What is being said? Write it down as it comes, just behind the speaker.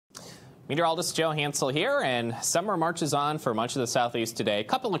Meteorologist Joe Hansel here, and summer marches on for much of the southeast today. A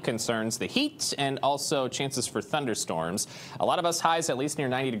couple of concerns, the heat and also chances for thunderstorms. A lot of us highs at least near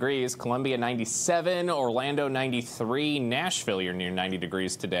 90 degrees. Columbia 97, Orlando 93, Nashville you're near 90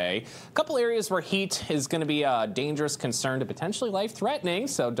 degrees today. A couple areas where heat is going to be a dangerous concern to potentially life-threatening,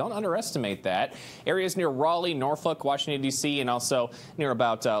 so don't underestimate that. Areas near Raleigh, Norfolk, Washington, D.C., and also near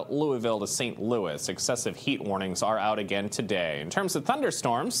about Louisville to St. Louis. Excessive heat warnings are out again today. In terms of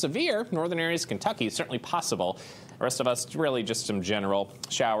thunderstorms, severe northern areas of Kentucky is certainly possible. The rest of us, really just some general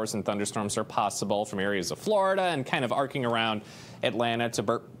showers and thunderstorms are possible from areas of Florida and kind of arcing around Atlanta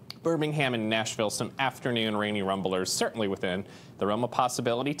to Birmingham and Nashville. Some afternoon rainy rumblers certainly within the realm of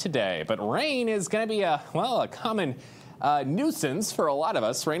possibility today. But rain is going to be a common nuisance for a lot of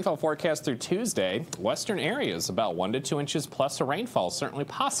us. Rainfall forecast through Tuesday. Western areas about 1 to 2 inches plus a rainfall certainly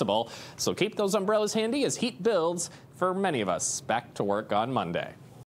possible. So keep those umbrellas handy as heat builds for many of us. Back to work on Monday.